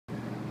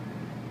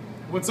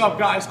What's up,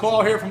 guys?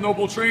 Carl here from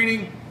Noble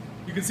Training.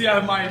 You can see I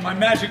have my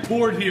magic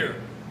board here.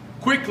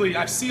 Quickly,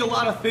 I see a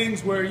lot of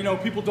things where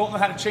people don't know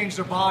how to change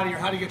their body or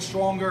how to get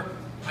stronger.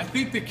 I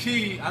think the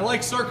key, I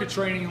like circuit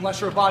training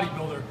unless you're a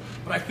bodybuilder,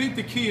 but I think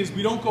the key is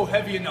we don't go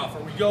heavy enough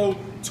or we go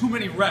too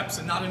many reps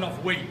and not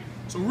enough weight.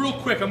 So real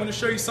quick, I'm going to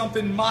show you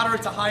something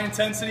moderate to high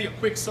intensity, a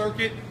quick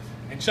circuit,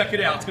 and check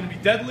it out. It's going to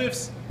be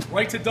deadlifts,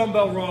 right to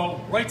dumbbell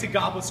row, right to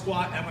goblet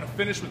squat, and I'm going to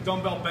finish with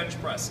dumbbell bench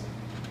press.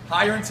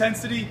 Higher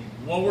intensity,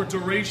 lower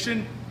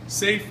duration,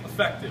 safe,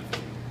 effective.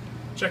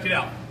 Check it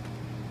out.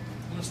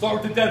 I'm going to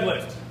start with the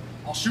deadlift.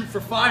 I'll shoot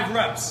for 5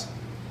 reps.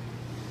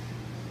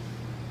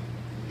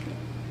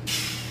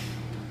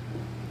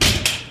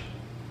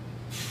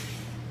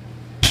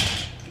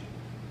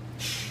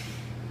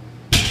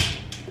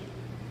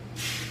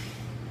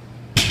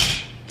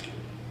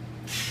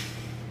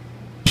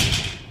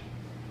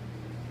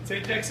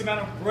 Take X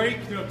amount of break,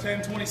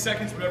 10, 20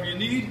 seconds, whatever you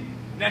need.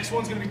 Next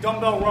one's going to be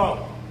dumbbell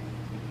row.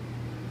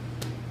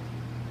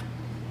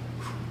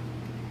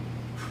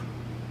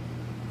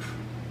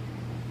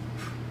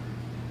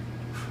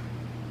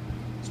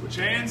 Switch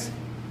hands.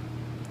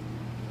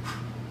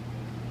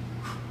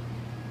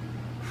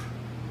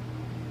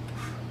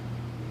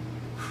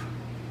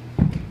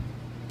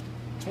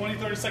 20,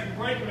 30-second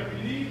break, whatever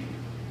you need.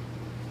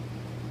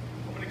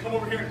 I'm going to come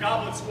over here and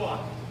goblet squat.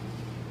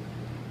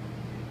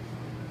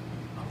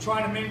 I'm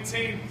trying to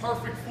maintain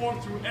perfect form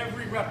through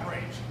every rep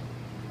range.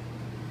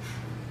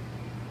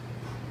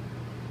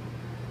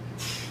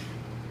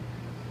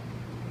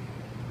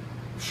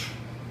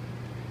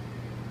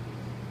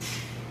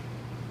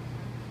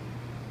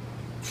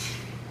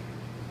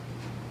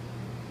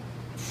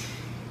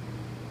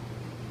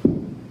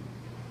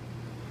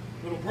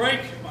 Little break,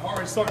 my heart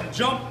rate's starting to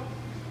jump.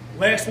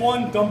 Last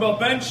one, dumbbell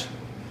bench.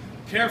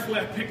 Carefully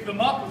I pick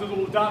them up with a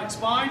little lordotic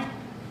spine.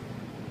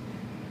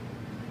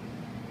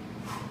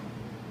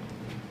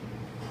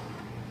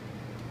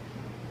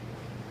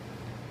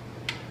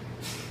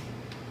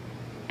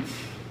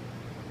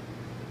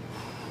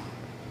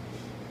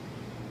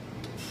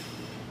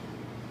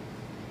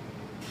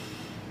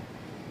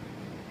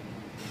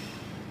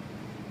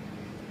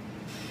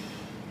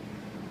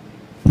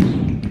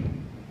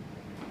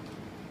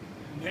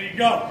 There you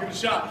go, give it a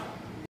shot.